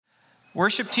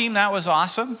Worship team, that was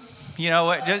awesome. One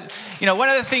of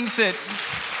the things that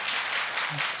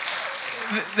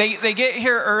they get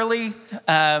here early,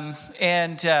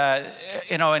 and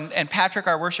Patrick,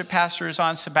 our worship pastor, is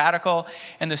on sabbatical.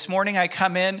 And this morning I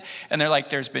come in, and they're like,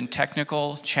 "There's been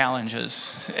technical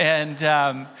challenges,"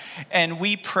 and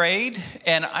we prayed,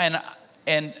 and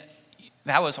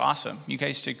that was awesome. You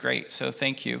guys did great, so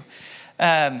thank you.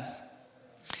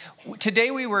 Today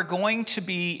we were going to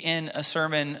be in a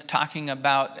sermon talking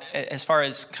about, as far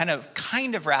as kind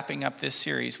of wrapping up this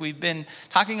series. We've been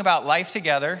talking about life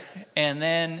together, and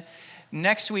then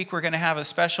next week we're going to have a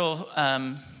special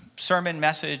sermon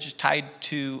message tied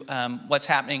to what's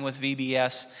happening with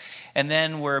VBS, and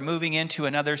then we're moving into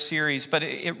another series. But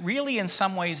it really, in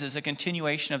some ways, is a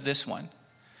continuation of this one.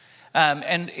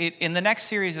 In the next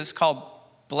series, it's called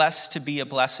 "Blessed to be a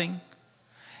Blessing."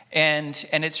 And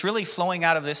it's really flowing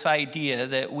out of this idea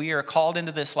that we are called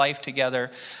into this life together,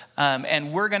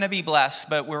 and we're going to be blessed,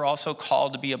 but we're also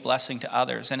called to be a blessing to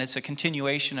others. And it's a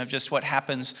continuation of just what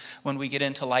happens when we get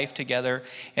into life together.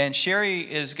 And Sherry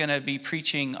is going to be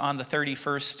preaching on the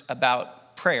 31st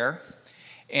about prayer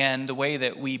and the way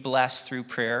that we bless through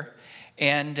prayer.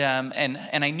 And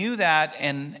I knew that,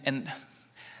 and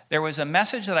there was a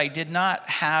message that I did not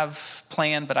have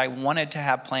planned, but I wanted to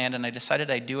have planned, and I decided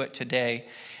I'd do it today.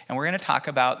 And we're going to talk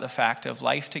about the fact of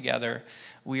life together.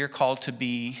 We are called to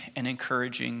be an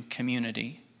encouraging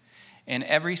community in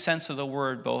every sense of the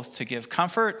word, both to give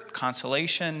comfort,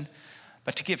 consolation,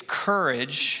 but to give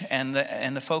courage. And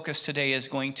the focus today is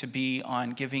going to be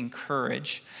on giving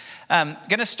courage. I'm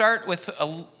going to start with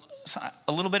a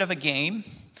little bit of a game.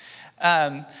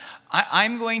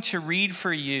 I'm going to read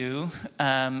for you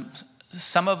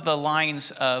some of the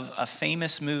lines of a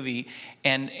famous movie,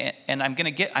 and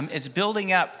it's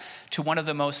building up to one of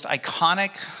the most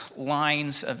iconic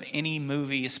lines of any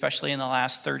movie, especially in the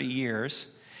last 30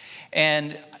 years.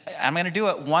 And I'm going to do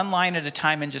it one line at a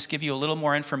time and just give you a little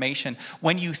more information.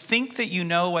 When you think that you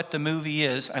know what the movie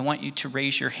is, I want you to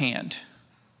raise your hand.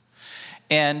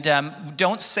 And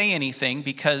don't say anything,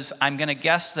 because I'm going to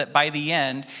guess that by the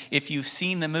end, if you've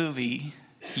seen the movie,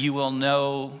 you will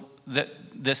know that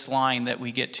this line that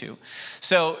we get to.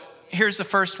 So here's the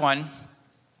first one.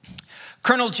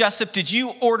 Colonel Jessup, did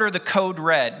you order the code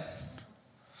red?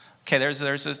 Okay, there's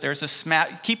a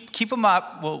smack. Keep them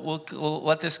up. We'll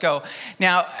let this go.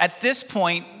 Now, at this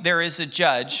point, there is a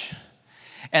judge,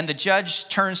 and the judge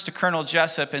turns to Colonel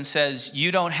Jessup and says,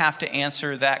 "You don't have to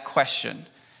answer that question."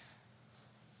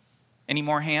 Any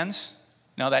more hands?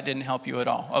 No, that didn't help you at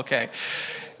all. Okay.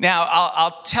 Now,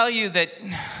 I'll tell you that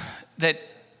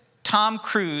Tom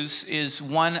Cruise is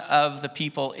one of the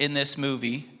people in this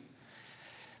movie.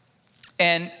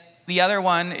 And the other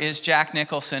one is Jack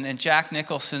Nicholson. And Jack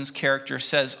Nicholson's character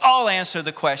says, "I'll answer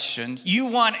the question. You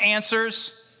want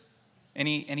answers?"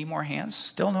 Any more hands?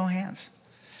 Still no hands.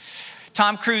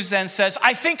 Tom Cruise then says,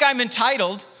 "I think I'm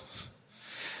entitled."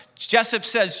 Jessup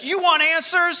says, "You want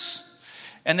answers?"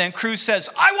 And then Cruise says,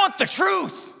 "I want the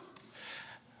truth."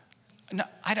 No,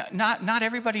 not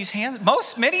everybody's hands.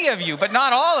 Many of you, but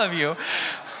not all of you.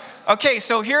 Okay,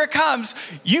 so here it comes.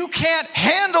 You can't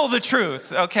handle the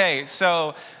truth. Okay,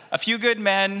 so a few good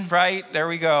men, right? There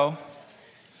we go.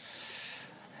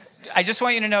 I just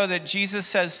want you to know that Jesus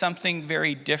says something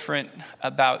very different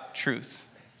about truth.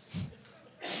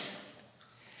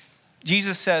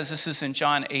 Jesus says, this is in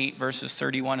John 8, verses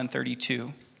 31 and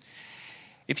 32.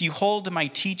 "If you hold to my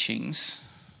teachings,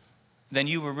 then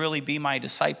you will really be my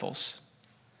disciples.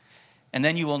 And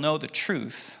then you will know the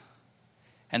truth,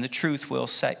 and the truth will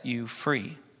set you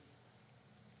free."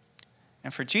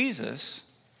 And for Jesus,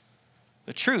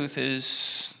 the truth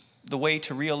is the way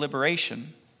to real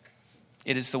liberation.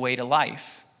 It is the way to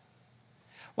life.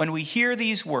 When we hear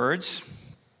these words,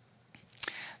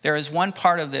 there is one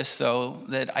part of this, though,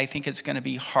 that I think it's going to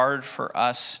be hard for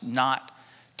us not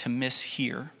to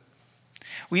mishear.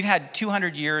 We've had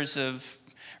 200 years of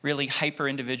really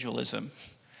hyper-individualism,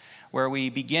 where we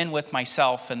begin with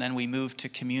myself and then we move to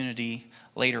community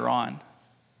later on.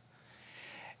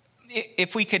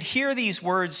 If we could hear these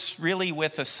words really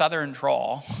with a southern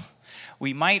drawl,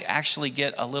 we might actually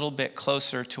get a little bit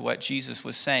closer to what Jesus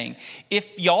was saying.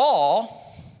 If y'all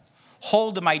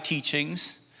hold to my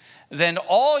teachings, then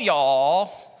all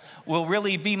y'all will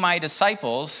really be my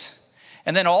disciples,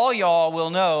 and then all y'all will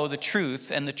know the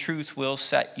truth, and the truth will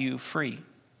set you free.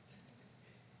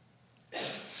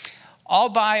 All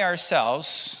by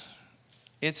ourselves,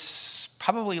 it's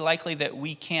probably likely that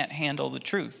we can't handle the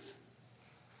truth.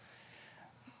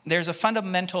 There's a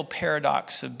fundamental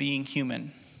paradox of being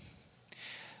human.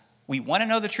 We want to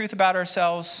know the truth about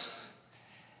ourselves,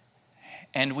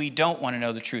 and we don't want to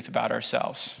know the truth about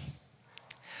ourselves.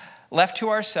 Left to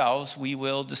ourselves, we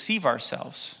will deceive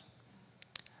ourselves.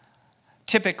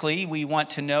 Typically, we want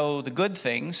to know the good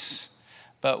things,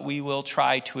 but we will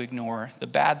try to ignore the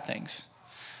bad things.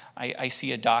 I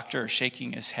see a doctor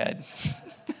shaking his head.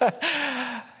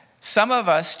 Some of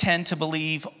us tend to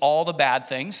believe all the bad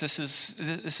things. This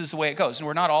is the way it goes. And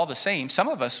we're not all the same. Some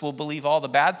of us will believe all the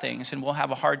bad things and we'll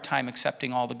have a hard time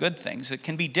accepting all the good things. It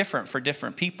can be different for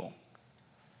different people.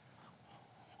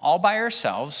 All by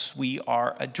ourselves, we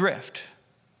are adrift.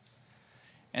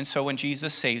 And so when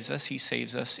Jesus saves us, he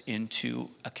saves us into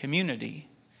a community,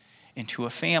 into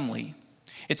a family.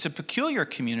 It's a peculiar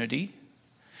community.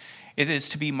 It is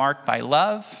to be marked by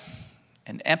love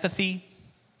and empathy.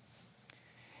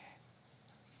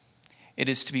 It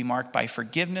is to be marked by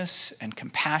forgiveness and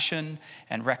compassion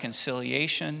and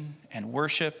reconciliation and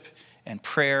worship and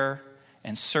prayer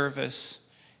and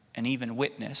service and even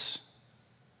witness.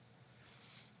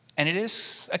 And it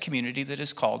is a community that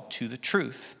is called to the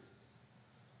truth.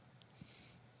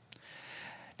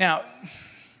 Now,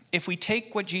 if we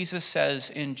take what Jesus says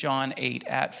in John 8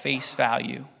 at face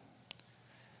value,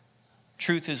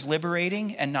 truth is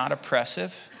liberating and not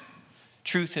oppressive.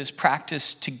 Truth is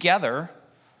practiced together,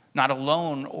 not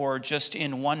alone or just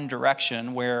in one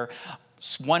direction where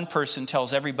one person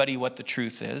tells everybody what the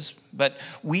truth is, but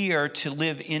we are to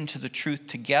live into the truth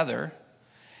together.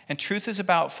 And truth is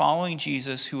about following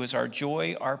Jesus, who is our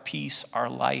joy, our peace, our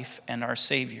life, and our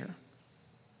Savior.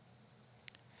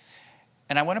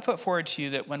 And I want to put forward to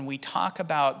you that when we talk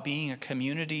about being a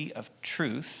community of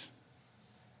truth,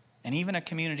 and even a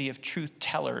community of truth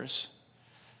tellers,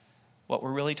 what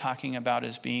we're really talking about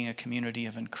is being a community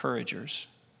of encouragers.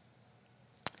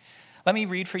 Let me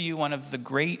read for you one of the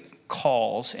great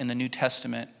calls in the New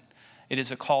Testament. It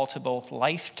is a call to both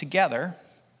life together,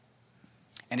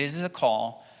 and it is a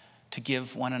call to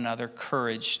give one another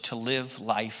courage to live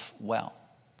life well.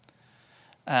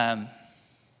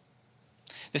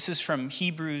 This is from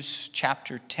Hebrews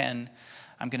chapter 10.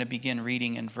 I'm going to begin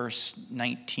reading in verse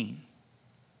 19.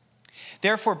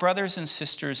 Therefore, brothers and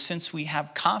sisters, since we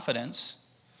have confidence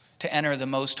to enter the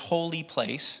most holy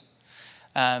place,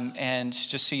 and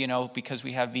just so you know, because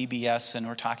we have VBS and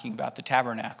we're talking about the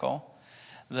tabernacle,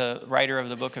 the writer of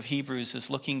the book of Hebrews is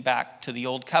looking back to the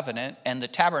old covenant and the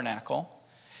tabernacle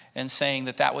and saying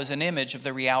that that was an image of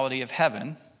the reality of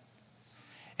heaven.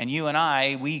 And you and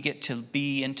I, we get to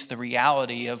be into the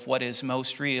reality of what is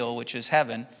most real, which is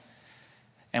heaven.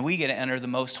 And we get to enter the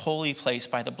most holy place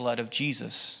by the blood of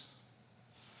Jesus.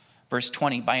 Verse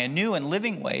 20, by a new and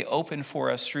living way opened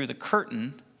for us through the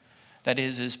curtain that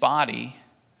is his body.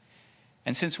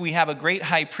 And since we have a great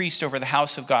high priest over the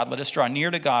house of God, let us draw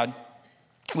near to God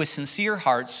with sincere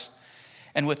hearts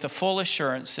and with the full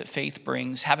assurance that faith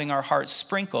brings, having our hearts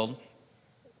sprinkled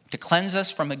to cleanse us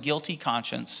from a guilty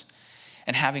conscience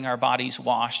and having our bodies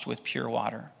washed with pure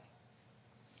water.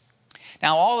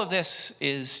 Now, all of this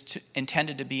is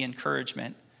intended to be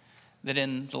encouragement, that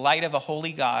in the light of a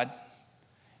holy God,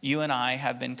 you and I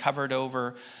have been covered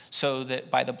over so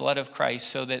that by the blood of Christ,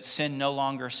 so that sin no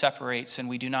longer separates and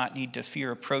we do not need to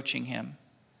fear approaching him.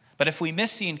 But if we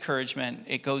miss the encouragement,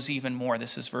 it goes even more.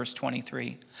 This is verse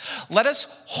 23. Let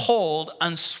us hold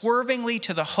unswervingly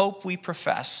to the hope we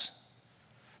profess,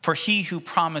 for he who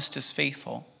promised is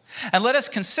faithful. And let us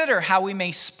consider how we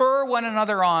may spur one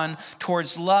another on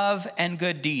towards love and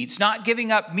good deeds, not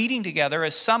giving up meeting together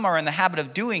as some are in the habit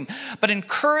of doing, but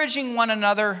encouraging one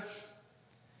another,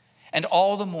 and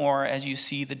all the more as you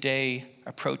see the day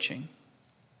approaching.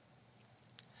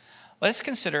 Let us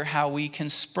consider how we can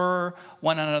spur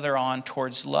one another on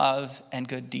towards love and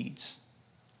good deeds.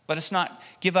 Let us not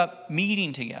give up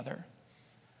meeting together.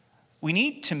 We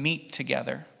need to meet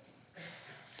together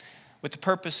with the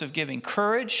purpose of giving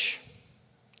courage,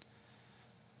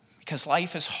 because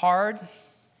life is hard,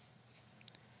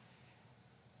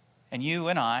 and you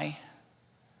and I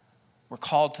were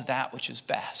called to that which is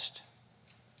best.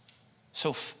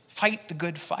 So fight the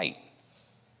good fight.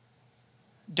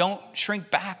 Don't shrink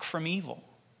back from evil.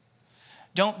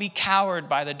 Don't be cowed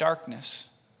by the darkness.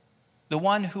 The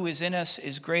one who is in us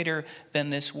is greater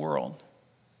than this world.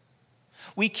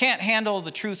 We can't handle the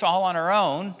truth all on our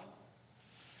own,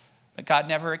 but God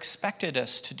never expected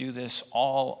us to do this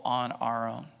all on our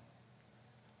own.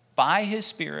 By his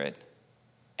Spirit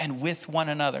and with one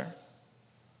another.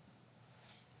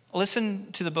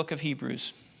 Listen to the book of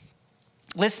Hebrews.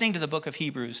 Listening to the book of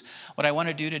Hebrews, what I want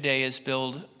to do today is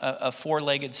build a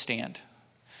four-legged stand.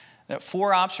 There are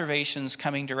four observations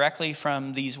coming directly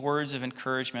from these words of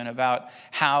encouragement about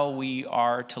how we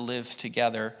are to live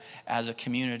together as a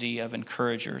community of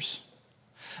encouragers.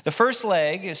 The first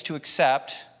leg is to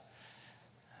accept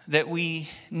that we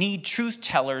need truth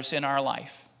tellers in our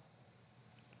life.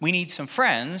 We need some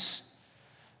friends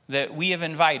that we have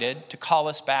invited to call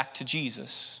us back to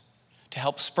Jesus, to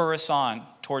help spur us on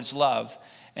towards love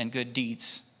and good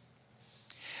deeds.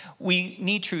 We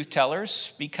need truth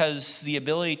tellers because the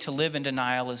ability to live in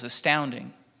denial is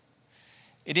astounding.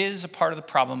 It is a part of the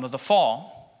problem of the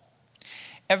fall.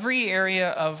 Every area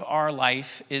of our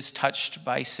life is touched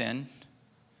by sin,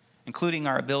 including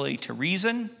our ability to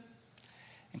reason,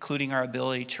 including our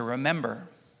ability to remember.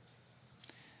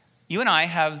 You and I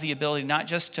have the ability not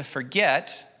just to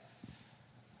forget,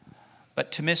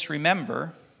 but to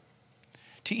misremember,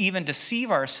 to even deceive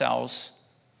ourselves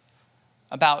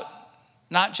about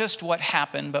not just what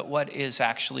happened, but what is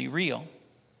actually real.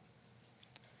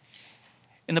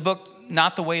 In the book,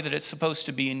 Not the Way That It's Supposed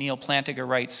to Be, Neil Plantinga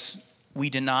writes, we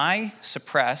deny,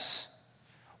 suppress,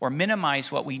 or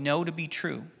minimize what we know to be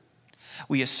true.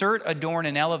 We assert, adorn,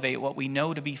 and elevate what we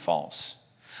know to be false.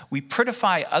 We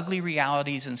prettify ugly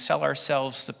realities and sell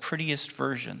ourselves the prettiest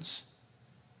versions.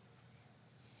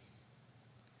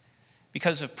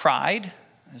 Because of pride,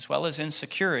 as well as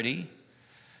insecurity,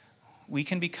 we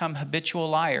can become habitual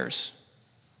liars.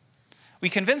 We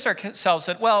convince ourselves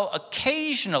that, well,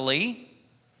 occasionally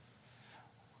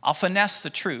I'll finesse the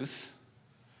truth,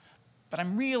 but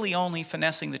I'm really only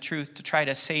finessing the truth to try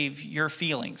to save your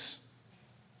feelings.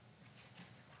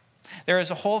 There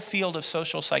is a whole field of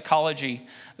social psychology,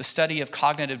 the study of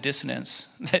cognitive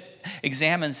dissonance, that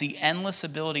examines the endless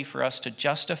ability for us to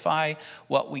justify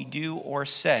what we do or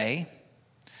say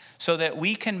so that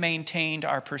we can maintain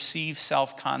our perceived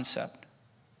self-concept.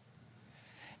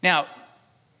 Now,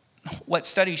 what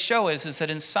studies show is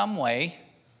that in some way,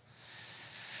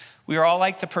 we are all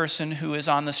like the person who is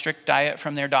on the strict diet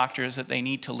from their doctors that they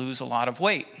need to lose a lot of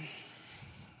weight.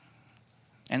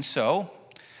 And so,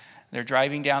 they're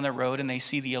driving down the road and they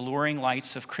see the alluring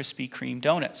lights of Krispy Kreme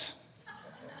donuts.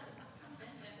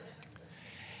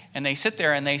 And they sit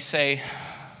there and they say,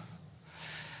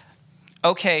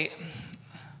 okay,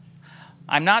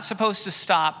 I'm not supposed to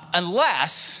stop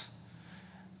unless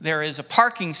there is a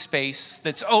parking space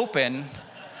that's open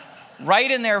right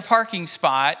in their parking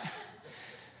spot,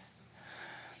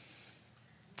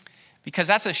 because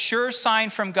that's a sure sign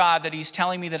from God that he's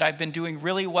telling me that I've been doing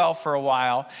really well for a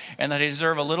while and that I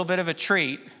deserve a little bit of a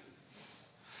treat.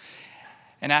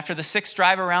 And after the sixth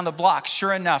drive around the block,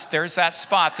 sure enough, there's that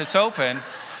spot that's open.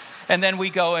 And then we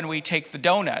go and we take the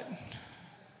donut.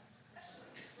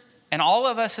 And all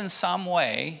of us in some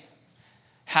way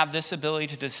have this ability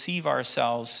to deceive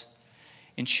ourselves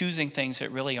in choosing things that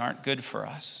really aren't good for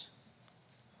us.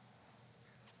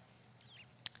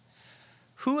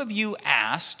 Who have you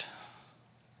asked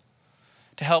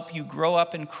to help you grow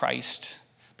up in Christ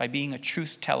by being a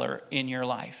truth teller in your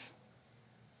life?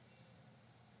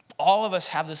 All of us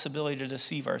have this ability to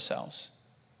deceive ourselves.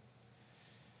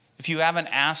 If you haven't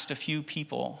asked a few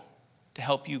people to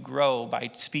help you grow by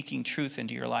speaking truth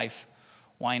into your life,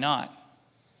 why not?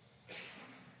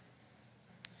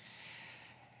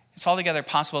 It's altogether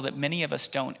possible that many of us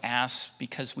don't ask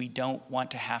because we don't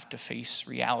want to have to face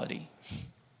reality.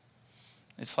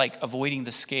 It's like avoiding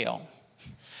the scale.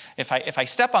 If I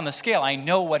step on the scale, I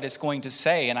know what it's going to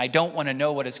say, and I don't want to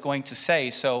know what it's going to say,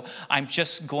 so I'm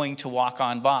just going to walk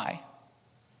on by.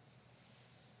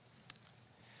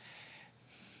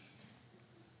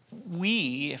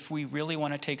 If we really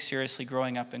want to take seriously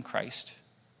growing up in Christ,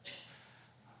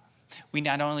 we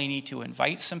not only need to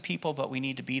invite some people, but we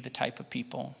need to be the type of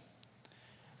people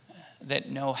that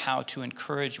know how to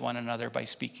encourage one another by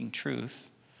speaking truth,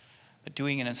 but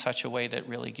doing it in such a way that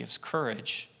really gives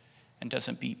courage and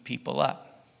doesn't beat people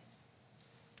up.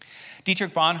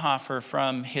 Dietrich Bonhoeffer,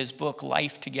 from his book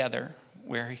Life Together,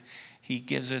 where he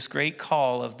gives this great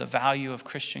call of the value of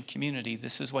Christian community,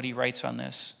 this is what he writes on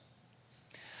this.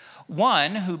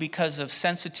 One who, because of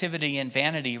sensitivity and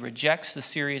vanity, rejects the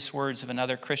serious words of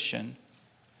another Christian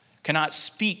cannot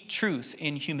speak truth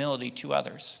in humility to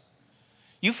others.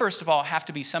 You, first of all, have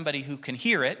to be somebody who can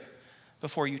hear it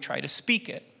before you try to speak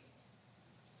it.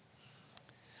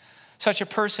 Such a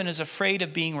person is afraid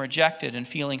of being rejected and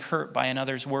feeling hurt by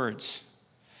another's words.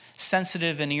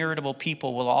 Sensitive and irritable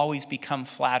people will always become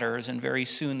flatterers, and very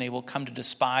soon they will come to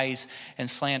despise and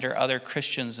slander other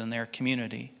Christians in their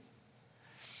community.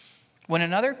 When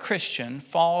another Christian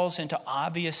falls into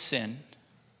obvious sin,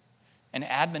 an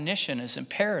admonition is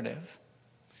imperative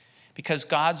because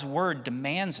God's word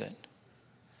demands it.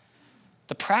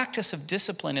 The practice of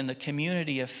discipline in the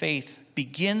community of faith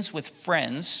begins with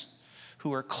friends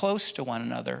who are close to one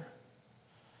another.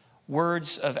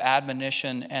 Words of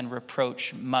admonition and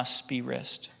reproach must be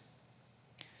risked.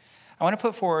 I want to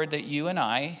put forward that you and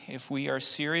I, if we are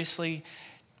seriously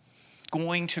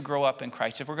going to grow up in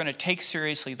Christ, if we're going to take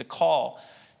seriously the call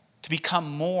to become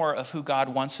more of who God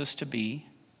wants us to be,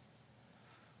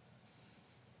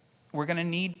 we're going to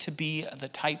need to be the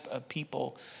type of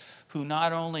people who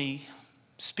not only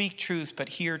speak truth but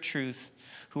hear truth,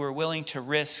 who are willing to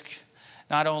risk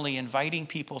not only inviting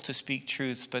people to speak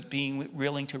truth, but being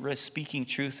willing to risk speaking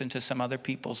truth into some other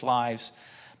people's lives.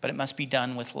 But it must be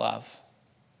done with love.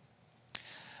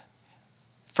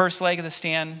 First leg of the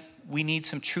stand, we need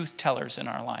some truth tellers in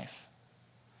our life.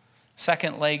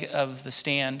 Second leg of the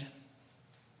stand,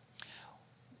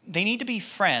 they need to be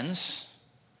friends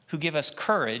who give us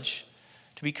courage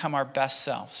to become our best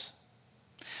selves.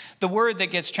 The word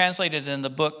that gets translated in the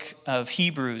book of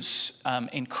Hebrews,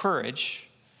 encourage,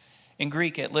 in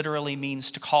Greek it literally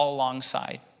means to call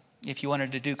alongside. If you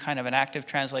wanted to do kind of an active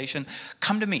translation,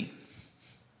 come to me,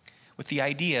 with the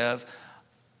idea of,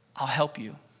 I'll help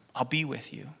you, I'll be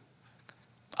with you,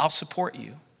 I'll support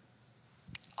you,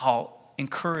 I'll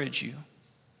encourage you.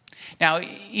 Now,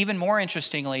 even more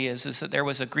interestingly is that there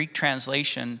was a Greek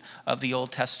translation of the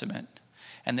Old Testament.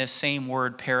 And this same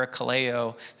word,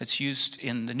 parakaleo, that's used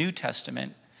in the New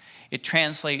Testament, it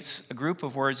translates a group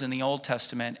of words in the Old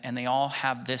Testament, and they all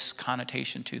have this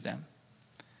connotation to them.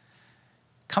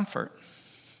 Comfort.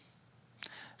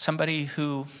 Somebody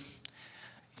who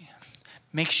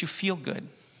makes you feel good.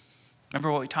 Remember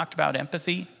what we talked about,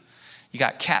 empathy? You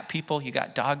got cat people, you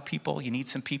got dog people, you need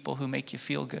some people who make you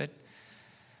feel good.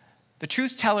 The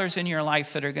truth tellers in your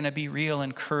life that are going to be real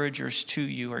encouragers to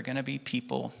you are going to be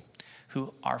people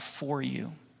who are for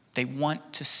you. They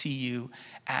want to see you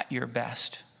at your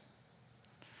best.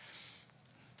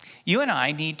 You and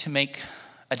I need to make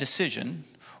a decision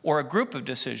or a group of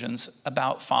decisions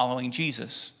about following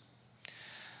Jesus.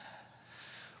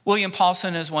 William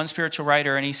Paulson is one spiritual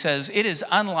writer, and he says, it is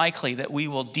unlikely that we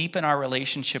will deepen our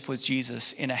relationship with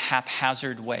Jesus in a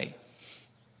haphazard way.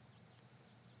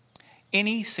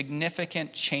 Any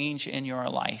significant change in your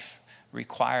life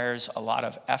requires a lot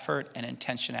of effort and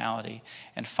intentionality,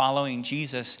 and following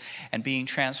Jesus and being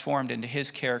transformed into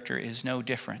his character is no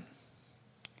different.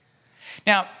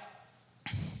 Now,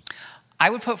 I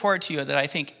would put forward to you that I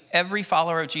think every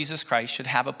follower of Jesus Christ should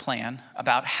have a plan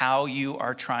about how you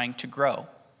are trying to grow.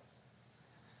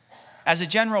 As a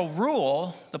general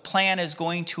rule, the plan is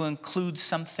going to include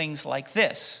some things like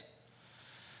this: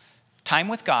 time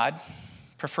with God,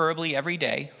 preferably every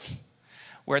day,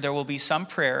 where there will be some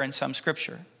prayer and some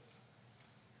scripture.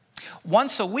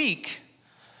 Once a week,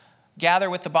 gather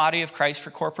with the body of Christ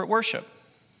for corporate worship.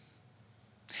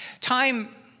 Time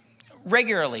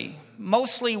regularly,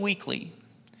 mostly weekly,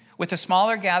 with a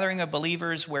smaller gathering of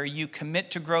believers where you commit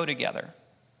to grow together.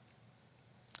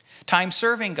 Time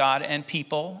serving God and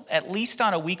people, at least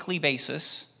on a weekly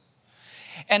basis.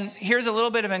 And here's a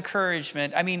little bit of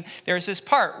encouragement. I mean, there's this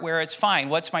part where it's fine,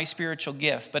 what's my spiritual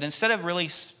gift? But instead of really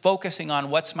focusing on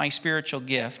what's my spiritual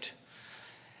gift,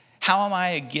 how am I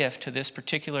a gift to this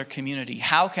particular community?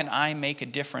 How can I make a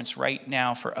difference right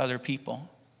now for other people?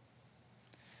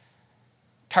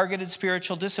 Targeted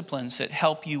spiritual disciplines that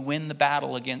help you win the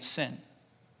battle against sin.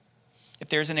 If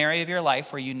there's an area of your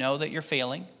life where you know that you're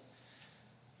failing,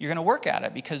 you're going to work at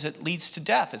it because it leads to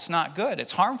death. It's not good.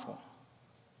 It's harmful.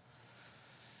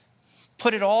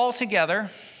 Put it all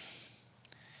together,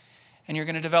 and you're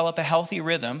going to develop a healthy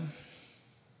rhythm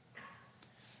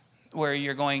where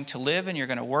you're going to live and you're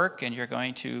going to work and you're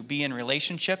going to be in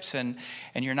relationships, and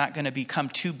you're not going to become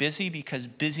too busy, because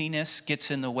busyness gets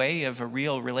in the way of a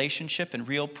real relationship and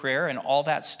real prayer and all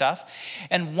that stuff.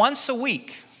 And once a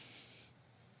week,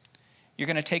 you're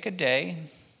going to take a day,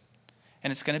 and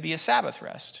it's going to be a Sabbath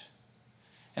rest.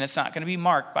 And it's not going to be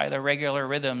marked by the regular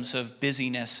rhythms of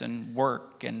busyness and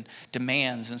work and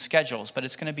demands and schedules, but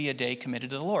it's going to be a day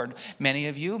committed to the Lord. Many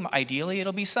of you, ideally,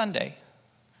 it'll be Sunday.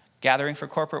 Gathering for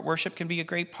corporate worship can be a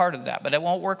great part of that, but it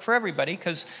won't work for everybody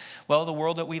because, well, the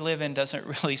world that we live in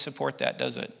doesn't really support that,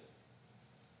 does it?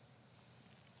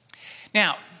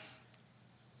 Now,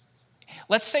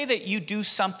 let's say that you do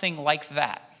something like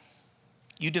that.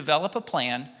 You develop a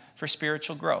plan for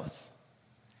spiritual growth.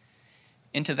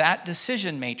 Into that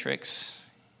decision matrix,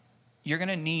 you're going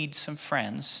to need some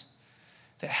friends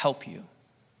that help you.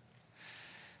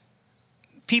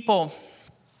 People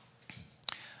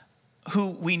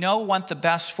who we know want the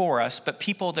best for us, but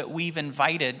people that we've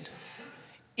invited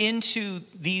into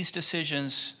these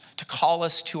decisions to call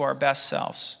us to our best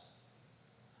selves.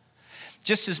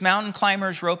 Just as mountain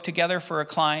climbers rope together for a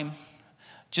climb,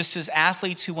 just as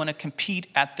athletes who want to compete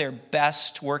at their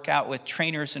best work out with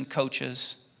trainers and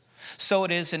coaches, so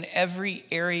it is in every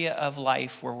area of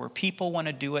life where people want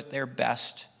to do it their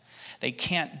best. They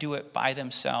can't do it by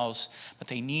themselves, but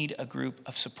they need a group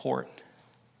of support.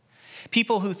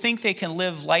 People who think they can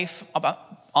live life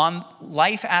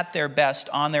at their best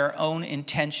on their own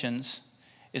intentions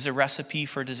is a recipe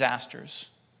for disasters.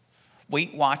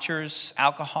 Weight Watchers,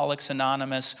 Alcoholics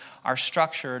Anonymous are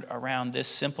structured around this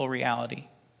simple reality.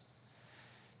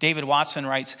 David Watson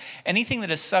writes, anything that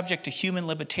is subject to human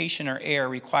limitation or error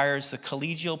requires the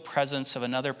collegial presence of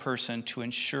another person to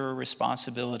ensure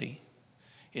responsibility.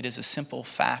 It is a simple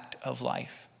fact of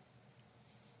life.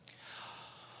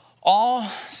 All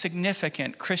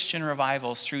significant Christian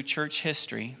revivals through church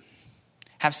history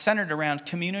have centered around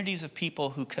communities of people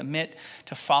who commit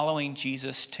to following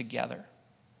Jesus together.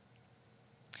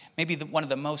 Maybe one of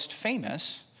the most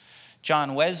famous,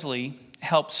 John Wesley,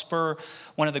 helped spur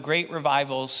one of the great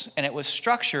revivals, and it was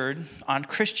structured on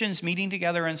Christians meeting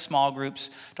together in small groups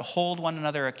to hold one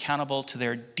another accountable to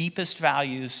their deepest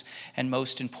values and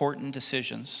most important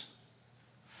decisions.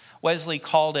 Wesley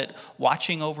called it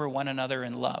watching over one another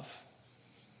in love.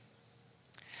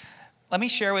 Let me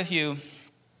share with you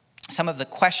some of the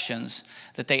questions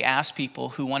that they asked people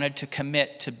who wanted to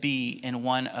commit to be in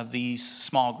one of these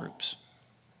small groups.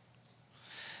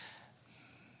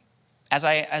 As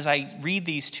I read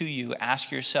these to you,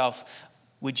 ask yourself,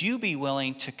 would you be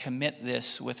willing to commit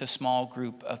this with a small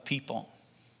group of people?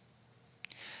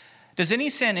 Does any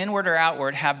sin, inward or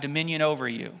outward, have dominion over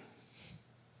you?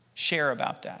 Share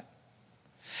about that.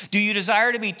 Do you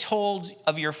desire to be told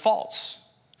of your faults?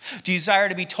 Do you desire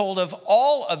to be told of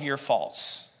all of your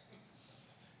faults?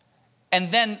 And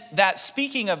then that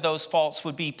speaking of those faults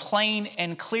would be plain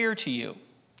and clear to you.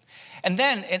 And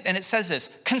then, and it says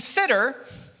this, consider,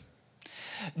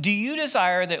 do you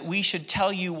desire that we should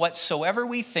tell you whatsoever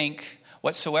we think,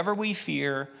 whatsoever we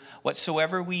fear,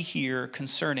 whatsoever we hear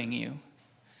concerning you?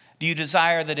 Do you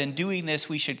desire that in doing this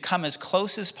we should come as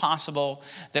close as possible,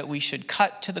 that we should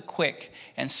cut to the quick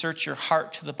and search your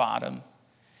heart to the bottom?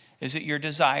 Is it your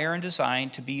desire and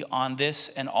design to be on this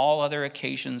and all other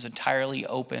occasions entirely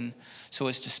open, so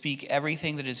as to speak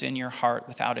everything that is in your heart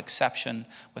without exception,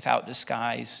 without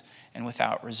disguise, and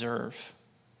without reserve?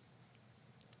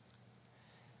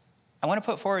 I want to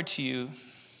put forward to you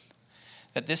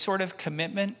that this sort of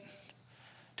commitment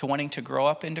to wanting to grow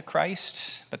up into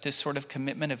Christ, but this sort of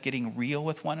commitment of getting real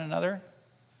with one another,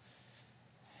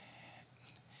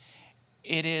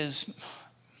 it is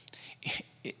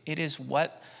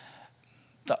what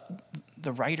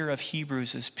the writer of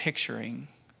Hebrews is picturing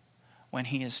when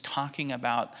he is talking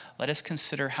about, let us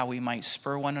consider how we might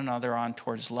spur one another on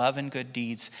towards love and good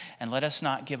deeds, and let us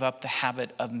not give up the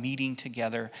habit of meeting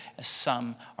together as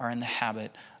some are in the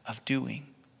habit of doing.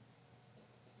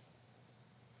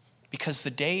 Because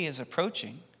the day is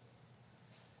approaching,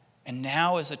 and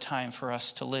now is a time for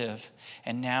us to live,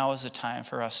 and now is a time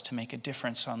for us to make a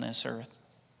difference on this earth.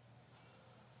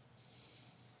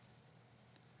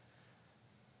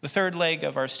 The third leg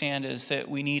of our stand is that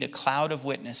we need a cloud of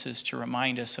witnesses to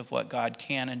remind us of what God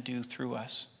can and do through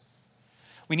us.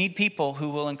 We need people who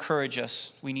will encourage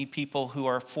us. We need people who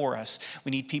are for us.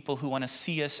 We need people who want to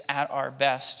see us at our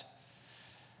best.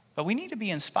 But we need to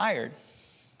be inspired.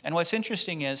 And what's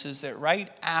interesting is that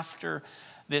right after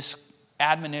this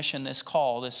admonition, this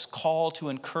call to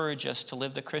encourage us to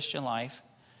live the Christian life,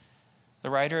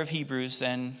 the writer of Hebrews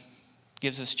then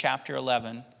gives us chapter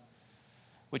 11,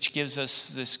 which gives us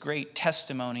this great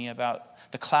testimony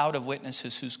about the cloud of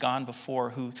witnesses who's gone before,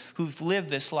 who've lived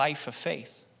this life of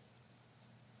faith.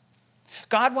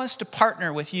 God wants to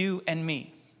partner with you and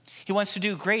me. He wants to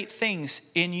do great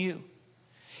things in you.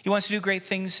 He wants to do great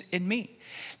things in me.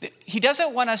 He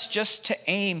doesn't want us just to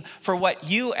aim for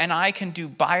what you and I can do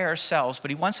by ourselves,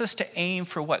 but he wants us to aim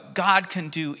for what God can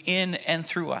do in and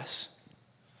through us.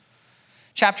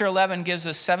 Chapter 11 gives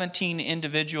us 17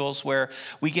 individuals where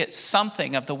we get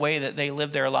something of the way that they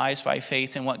live their lives by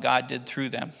faith and what God did through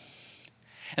them.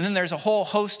 And then there's a whole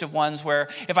host of ones where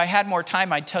if I had more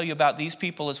time, I'd tell you about these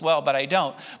people as well, but I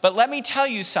don't. But let me tell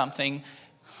you something.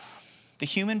 The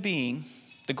human being,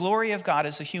 the glory of God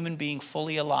is a human being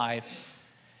fully alive.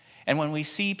 And when we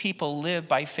see people live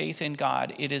by faith in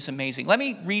God, it is amazing. Let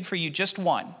me read for you just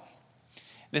one.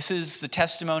 This is the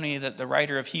testimony that the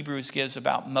writer of Hebrews gives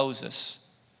about Moses.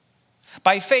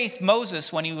 By faith,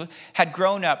 Moses, when he had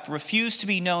grown up, refused to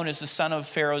be known as the son of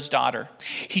Pharaoh's daughter.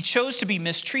 He chose to be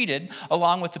mistreated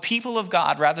along with the people of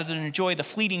God rather than enjoy the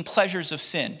fleeting pleasures of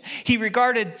sin. He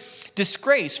regarded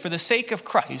disgrace for the sake of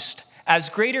Christ as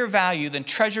greater value than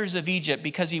treasures of Egypt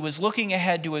because he was looking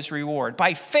ahead to his reward.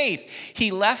 By faith,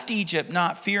 he left Egypt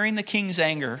not fearing the king's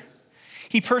anger.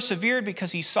 He persevered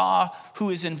because he saw who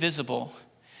is invisible.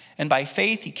 And by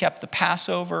faith, he kept the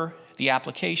Passover, the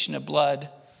application of blood,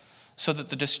 so that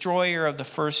the destroyer of the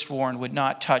firstborn would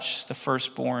not touch the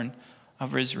firstborn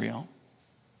of Israel.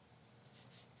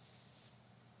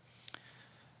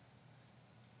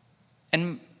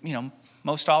 And,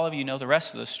 most all of you know the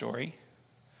rest of the story.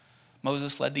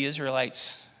 Moses led the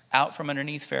Israelites out from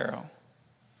underneath Pharaoh.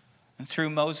 And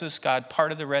through Moses, God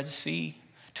parted the Red Sea,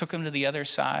 took them to the other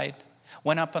side,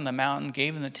 went up on the mountain,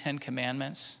 gave them the 10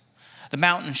 Commandments. The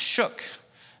mountain shook.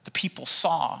 The people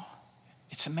saw.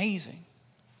 It's amazing.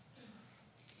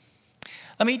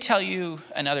 Let me tell you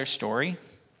another story,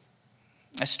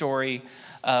 a story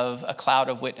of a cloud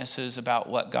of witnesses about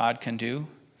what God can do.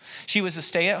 She was a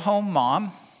stay-at-home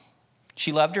mom.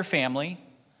 She loved her family,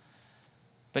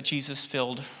 but Jesus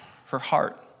filled her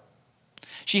heart.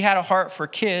 She had a heart for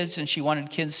kids, and she wanted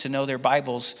kids to know their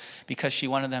Bibles because she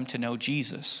wanted them to know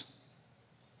Jesus.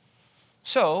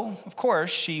 So, of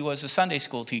course, she was a Sunday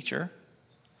school teacher.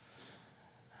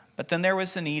 But then there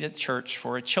was the need at church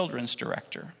for a children's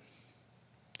director.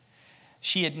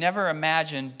 She had never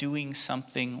imagined doing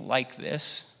something like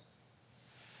this.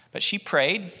 But she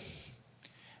prayed,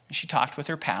 and she talked with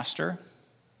her pastor.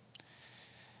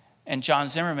 And John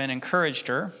Zimmerman encouraged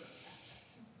her,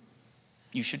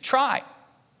 "You should try.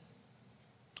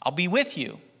 I'll be with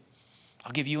you.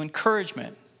 I'll give you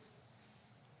encouragement."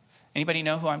 Anybody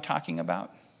know who I'm talking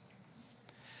about?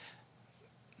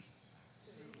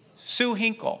 Sue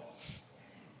Hinkle.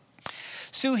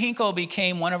 Sue Hinkle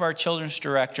became one of our children's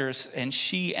directors, and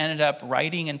she ended up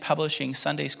writing and publishing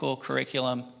Sunday school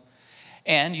curriculum.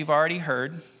 And you've already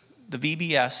heard, the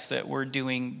VBS that we're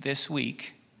doing this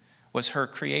week was her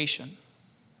creation.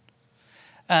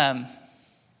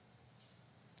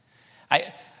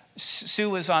 Sue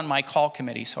was on my call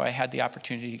committee, so I had the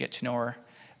opportunity to get to know her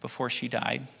before she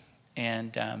died.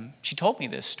 And she told me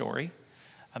this story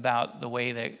about the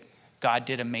way that God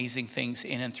did amazing things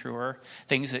in and through her,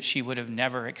 things that she would have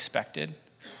never expected.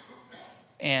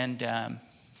 And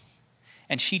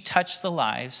she touched the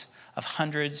lives of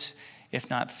hundreds, if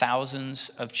not thousands,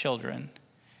 of children.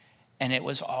 And it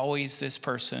was always this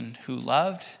person who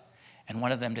loved and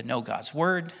wanted them to know God's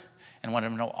word and wanted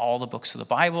them to know all the books of the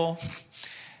Bible.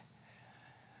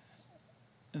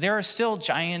 There are still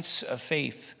giants of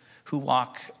faith who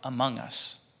walk among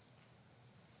us.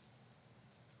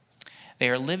 They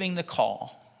are living the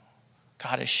call.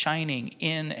 God is shining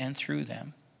in and through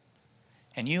them.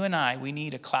 And you and I, we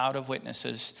need a cloud of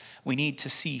witnesses. We need to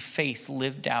see faith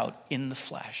lived out in the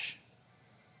flesh.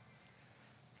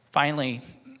 Finally,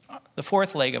 the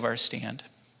fourth leg of our stand.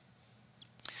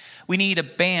 We need a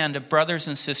band of brothers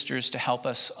and sisters to help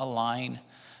us align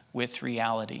with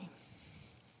reality.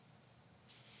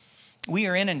 We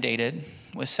are inundated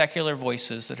with secular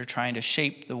voices that are trying to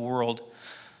shape the world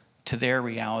to their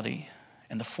reality.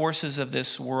 And the forces of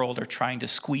this world are trying to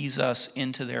squeeze us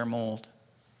into their mold,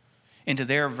 into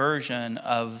their version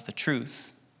of the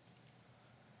truth.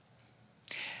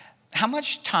 How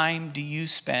much time do you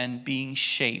spend being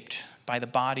shaped by the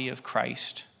body of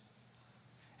Christ?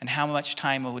 And how much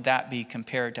time would that be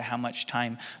compared to how much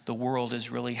time the world is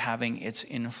really having its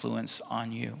influence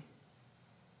on you?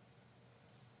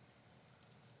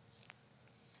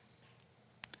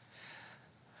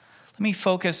 Let me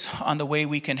focus on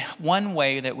one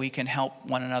way that we can help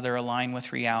one another align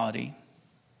with reality.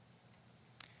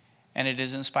 And it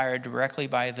is inspired directly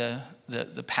by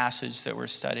the passage that we're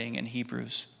studying in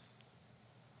Hebrews.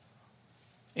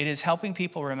 It is helping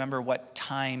people remember what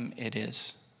time it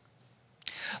is.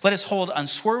 Let us hold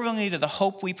unswervingly to the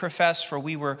hope we profess, for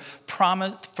we were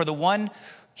promised,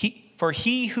 for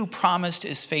he who promised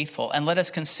is faithful. And let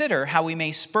us consider how we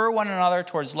may spur one another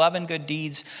towards love and good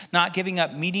deeds, not giving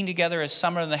up meeting together as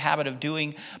some are in the habit of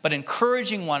doing, but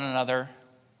encouraging one another.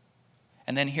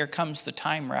 And then here comes the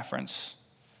time reference.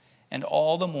 And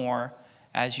all the more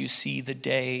as you see the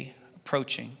day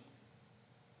approaching.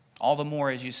 All the more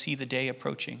as you see the day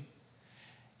approaching.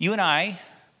 You and I,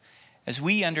 as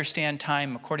we understand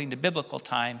time according to biblical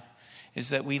time, is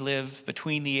that we live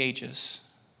between the ages.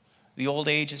 The old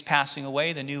age is passing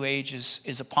away. The new age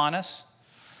is upon us.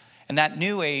 And that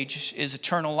new age is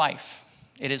eternal life.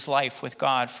 It is life with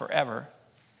God forever.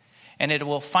 And it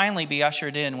will finally be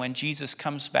ushered in when Jesus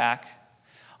comes back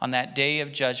on that day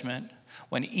of judgment,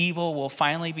 when evil will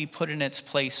finally be put in its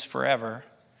place forever.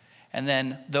 And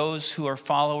then those who are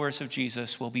followers of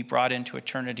Jesus will be brought into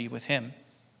eternity with him.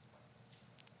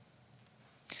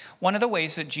 One of the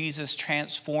ways that Jesus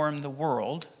transformed the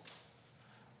world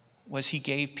was he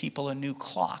gave people a new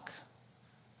clock,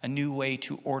 a new way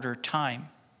to order time.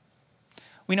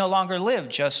 We no longer live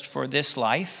just for this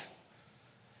life,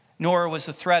 nor was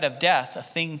the threat of death a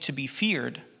thing to be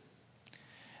feared.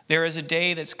 There is a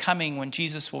day that's coming when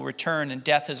Jesus will return and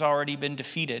death has already been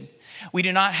defeated. We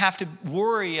do not have to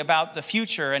worry about the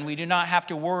future, and we do not have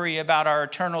to worry about our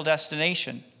eternal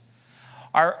destination.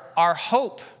 Our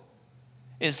hope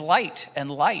is light and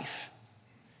life.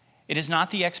 It is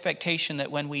not the expectation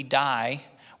that when we die,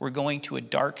 we're going to a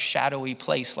dark, shadowy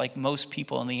place like most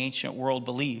people in the ancient world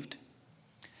believed.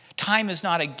 Time is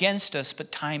not against us,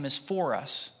 but time is for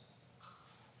us.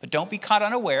 But don't be caught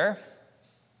unaware.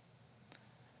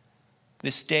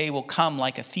 This day will come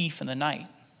like a thief in the night.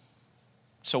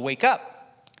 So wake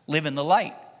up, live in the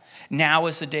light. Now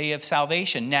is the day of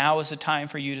salvation. Now is the time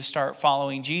for you to start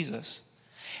following Jesus.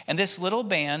 And this little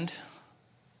band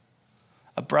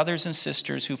of brothers and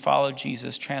sisters who followed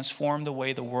Jesus transformed the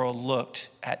way the world looked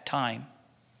at time.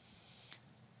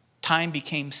 Time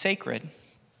became sacred.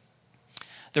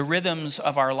 The rhythms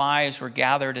of our lives were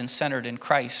gathered and centered in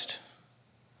Christ.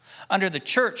 Under the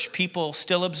church, people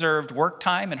still observed work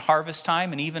time and harvest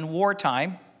time and even war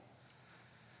time.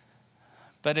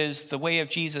 But as the way of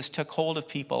Jesus took hold of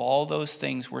people, all those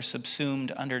things were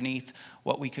subsumed underneath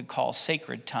what we could call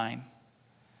sacred time.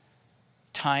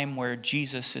 Time where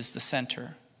Jesus is the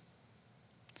center.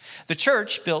 The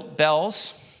church built bell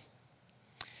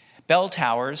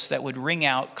towers that would ring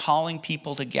out, calling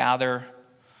people to gather,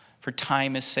 for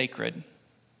time is sacred.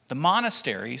 The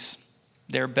monasteries,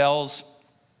 their bells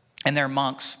and their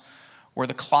monks were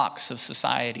the clocks of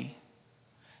society.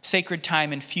 Sacred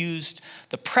time infused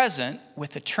the present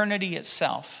with eternity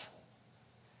itself.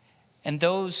 And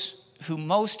those who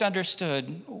most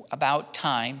understood about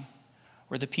time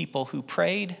were the people who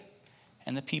prayed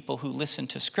and the people who listened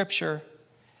to Scripture,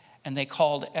 and they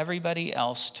called everybody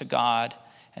else to God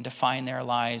and to find their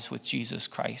lives with Jesus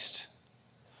Christ.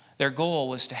 Their goal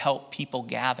was to help people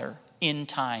gather in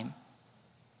time.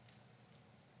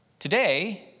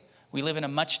 Today, we live in a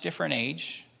much different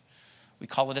age. We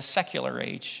call it a secular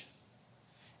age.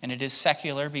 And it is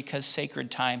secular because sacred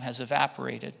time has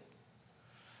evaporated.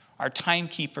 Our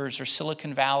timekeepers are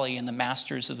Silicon Valley and the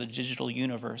masters of the digital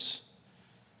universe.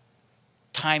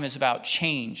 Time is about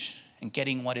change and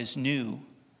getting what is new.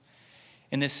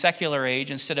 In this secular age,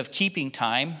 instead of keeping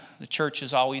time, the church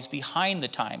is always behind the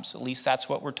times. At least that's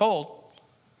what we're told.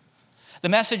 The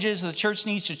message is the church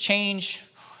needs to change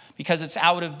because it's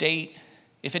out of date.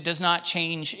 If it does not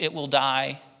change, it will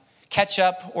die. Catch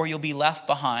up or you'll be left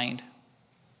behind.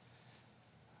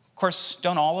 Of course,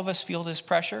 don't all of us feel this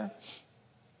pressure?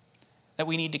 That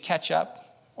we need to catch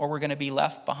up or we're going to be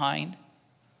left behind?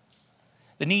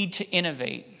 The need to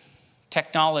innovate,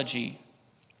 technology.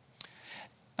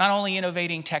 Not only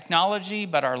innovating technology,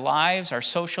 but our lives, our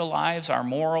social lives, our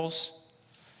morals.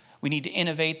 We need to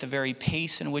innovate the very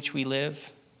pace in which we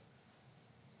live.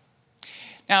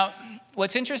 Now,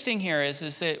 what's interesting here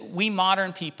is that we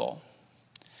modern people,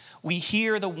 we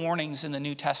hear the warnings in the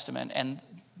New Testament, and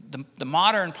the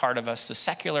modern part of us, the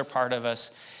secular part of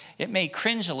us, it may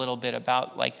cringe a little bit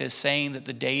about like this saying that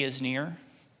the day is near.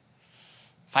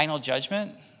 Final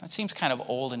judgment, that seems kind of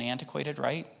old and antiquated,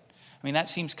 right? I mean, that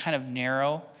seems kind of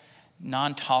narrow,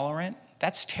 non-tolerant.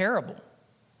 That's terrible.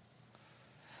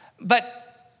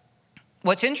 But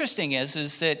what's interesting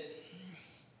is that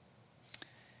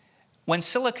when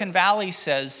Silicon Valley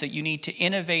says that you need to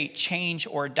innovate, change,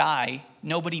 or die,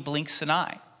 nobody blinks an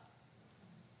eye.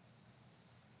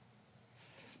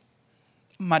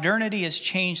 Modernity has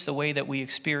changed the way that we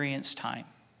experience time.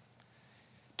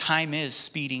 Time is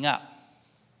speeding up.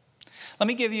 Let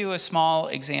me give you a small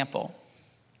example.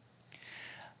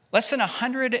 Less than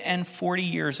 140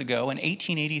 years ago, in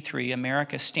 1883,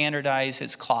 America standardized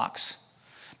its clocks,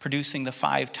 producing the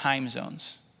 5 time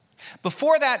zones.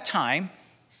 Before that time,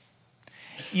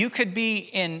 you could be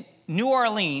in New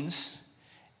Orleans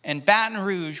and Baton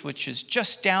Rouge, which is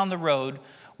just down the road,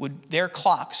 their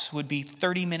clocks would be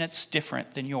 30 minutes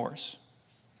different than yours.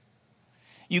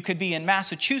 You could be in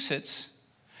Massachusetts,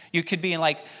 you could be in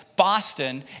like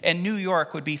Boston, and New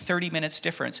York would be 30 minutes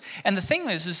difference. And the thing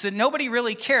is that nobody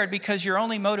really cared because your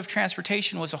only mode of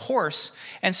transportation was a horse,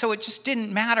 and so it just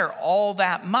didn't matter all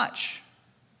that much.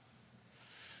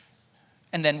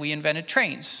 And then we invented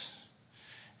trains,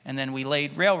 and then we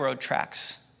laid railroad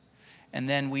tracks, and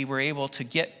then we were able to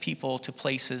get people to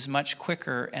places much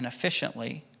quicker and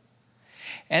efficiently.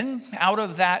 And out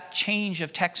of that change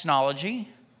of technology,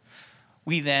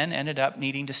 we then ended up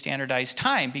needing to standardize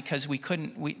time because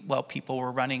people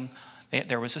were running,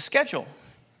 there was a schedule,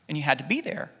 and you had to be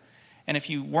there. And if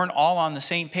you weren't all on the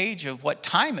same page of what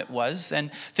time it was, then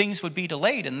things would be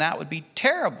delayed, and that would be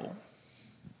terrible.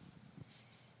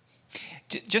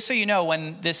 Just so you know,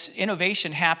 when this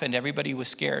innovation happened, everybody was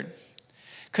scared.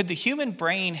 Could the human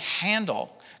brain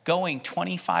handle, going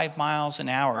 25 miles an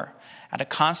hour at a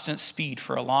constant speed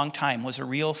for a long time was a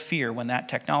real fear when that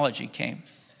technology came.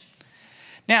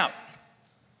 Now,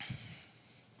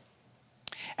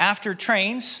 after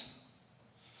trains,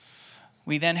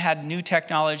 we then had new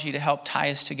technology to help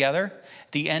tie us together.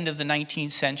 At the end of the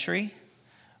 19th century,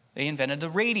 they invented the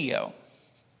radio.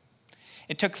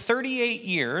 It took 38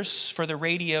 years for the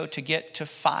radio to get to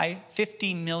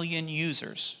 50 million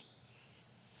users.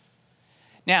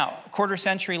 Now, a quarter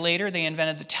century later, they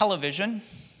invented the television.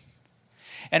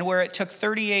 And where it took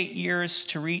 38 years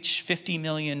to reach 50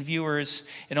 million viewers,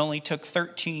 it only took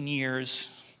 13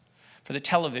 years for the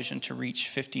television to reach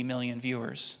 50 million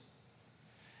viewers.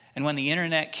 And when the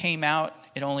internet came out,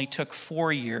 it only took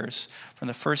 4 years from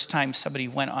the first time somebody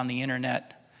went on the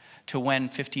internet to when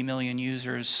 50 million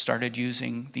users started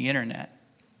using the internet.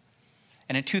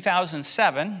 And in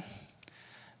 2007,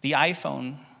 the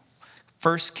iPhone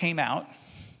first came out,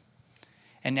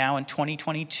 and now in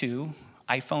 2022,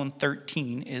 iPhone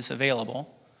 13 is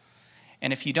available.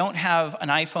 And if you don't have an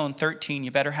iPhone 13,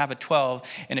 you better have a 12.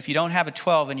 And if you don't have a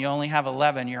 12 and you only have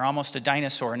 11, you're almost a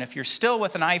dinosaur. And if you're still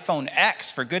with an iPhone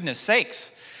X, for goodness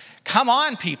sakes, come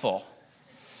on, people.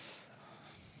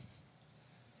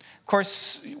 Of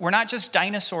course, we're not just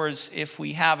dinosaurs if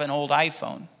we have an old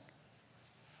iPhone.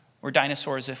 We're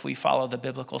dinosaurs if we follow the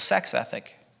biblical sex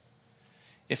ethic,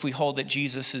 if we hold that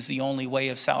Jesus is the only way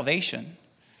of salvation,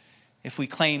 if we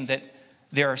claim that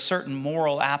there are certain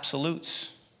moral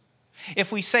absolutes,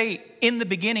 if we say, in the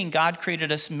beginning, God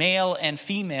created us male and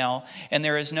female, and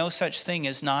there is no such thing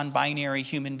as non-binary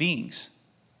human beings.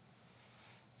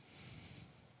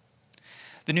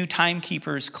 The new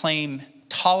timekeepers claim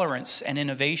tolerance and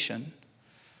innovation.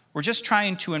 We're just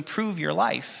trying to improve your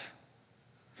life.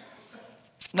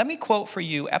 Let me quote for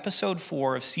you episode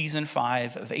 4 of season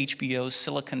 5 of HBO's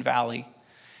Silicon Valley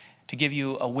to give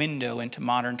you a window into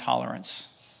modern tolerance.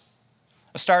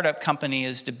 A startup company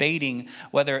is debating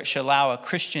whether it should allow a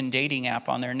Christian dating app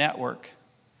on their network.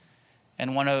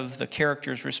 And one of the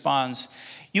characters responds,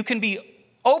 "You can be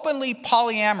openly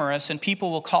polyamorous and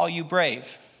people will call you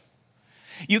brave.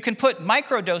 You can put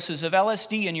microdoses of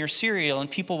LSD in your cereal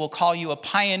and people will call you a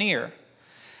pioneer.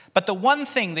 But the one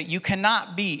thing that you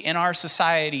cannot be in our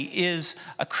society is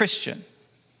a Christian."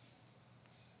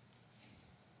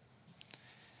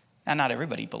 Now, not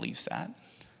everybody believes that.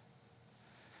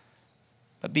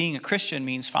 But being a Christian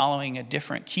means following a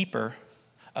different keeper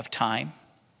of time.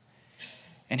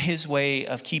 And his way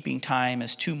of keeping time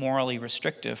is too morally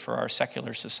restrictive for our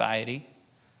secular society.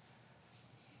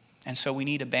 And so we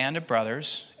need a band of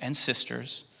brothers and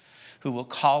sisters who will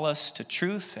call us to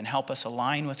truth and help us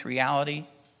align with reality.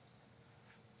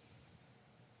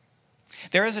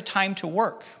 There is a time to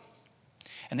work,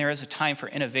 and there is a time for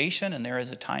innovation, and there is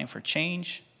a time for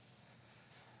change.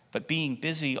 But being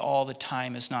busy all the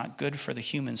time is not good for the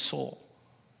human soul.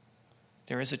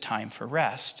 There is a time for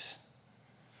rest.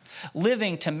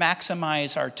 Living to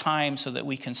maximize our time so that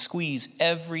we can squeeze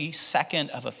every second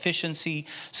of efficiency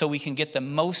so we can get the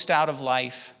most out of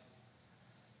life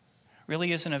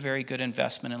really isn't a very good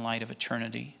investment in light of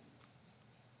eternity.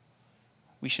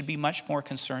 We should be much more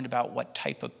concerned about what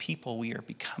type of people we are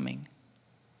becoming.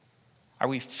 Are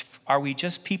we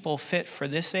just people fit for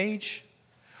this age?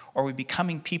 Or are we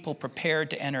becoming people prepared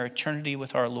to enter eternity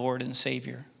with our Lord and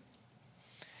Savior?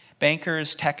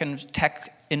 Bankers, tech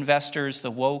investors,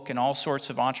 the woke, and all sorts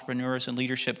of entrepreneurs and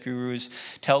leadership gurus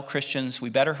tell Christians, we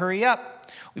better hurry up.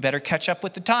 We better catch up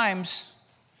with the times.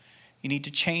 You need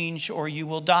to change or you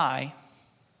will die.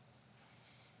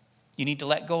 You need to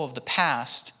let go of the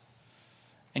past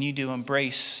and you need to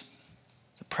embrace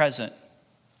the present.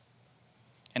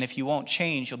 And if you won't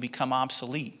change, you'll become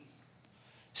obsolete.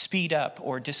 Speed up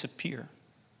or disappear.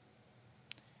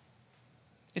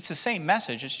 It's the same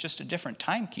message, it's just a different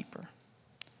timekeeper.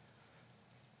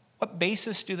 What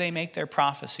basis do they make their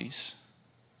prophecies?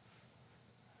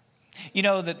 You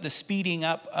know that the speeding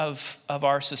up of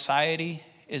our society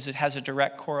it has a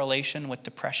direct correlation with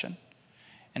depression.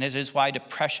 And it is why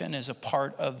depression is a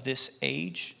part of this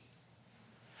age.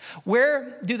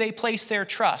 Where do they place their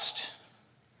trust?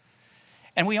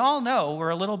 And we all know we're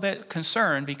a little bit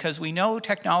concerned because we know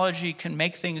technology can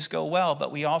make things go well, but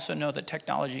we also know that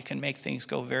technology can make things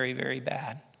go very, very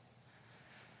bad.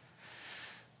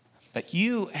 But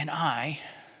you and I,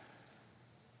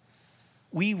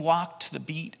 we walk to the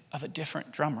beat of a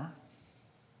different drummer.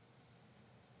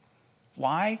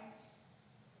 Why?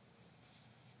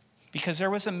 Because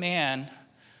there was a man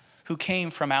who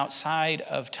came from outside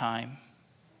of time,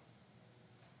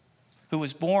 who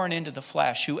was born into the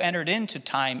flesh, who entered into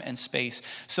time and space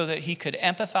so that he could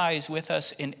empathize with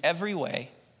us in every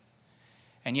way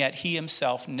And yet he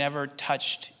himself never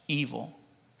touched evil.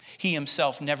 He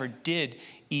himself never did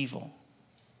evil.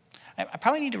 I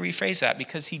probably need to rephrase that,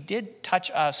 because he did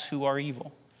touch us who are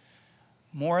evil.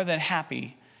 More than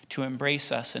happy to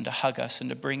embrace us and to hug us and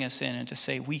to bring us in and to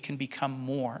say we can become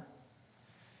more.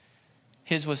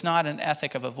 His was not an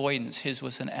ethic of avoidance. His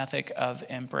was an ethic of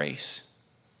embrace.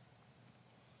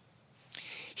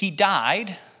 He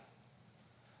died,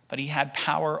 but he had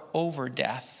power over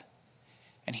death.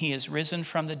 And he has risen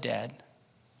from the dead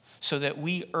so that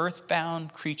we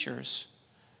earthbound creatures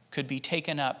could be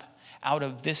taken up out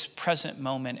of this present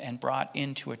moment and brought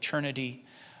into eternity,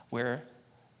 where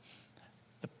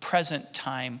the present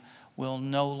time will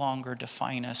no longer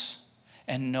define us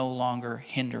and no longer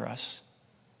hinder us.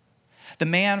 The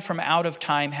man from out of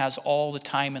time has all the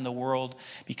time in the world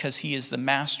because he is the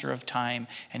master of time,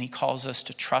 and he calls us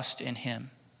to trust in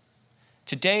him.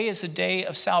 Today is a day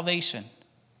of salvation.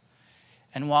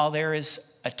 And while there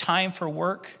is a time for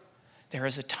work, there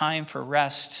is a time for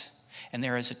rest, and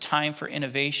there is a time for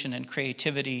innovation and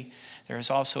creativity, there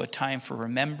is also a time for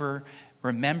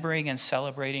remembering and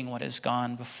celebrating what has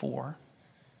gone before.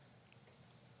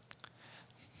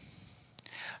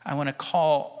 I want to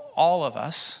call all of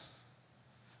us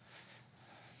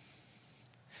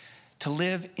to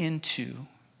live into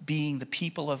being the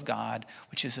people of God,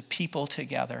 which is a people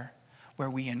together, where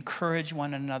we encourage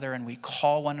one another and we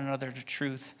call one another to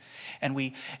truth. And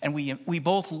we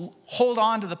both hold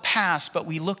on to the past, but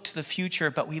we look to the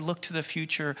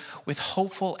future, with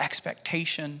hopeful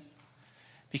expectation,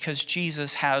 because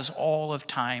Jesus has all of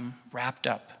time wrapped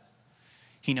up.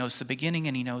 He knows the beginning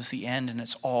and he knows the end, and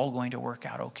it's all going to work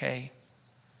out okay.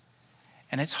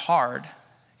 And it's hard.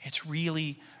 It's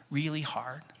really, really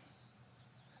hard,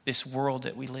 this world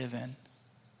that we live in.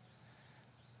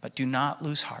 But do not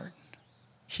lose heart.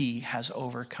 He has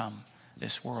overcome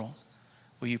this world.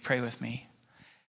 Will you pray with me?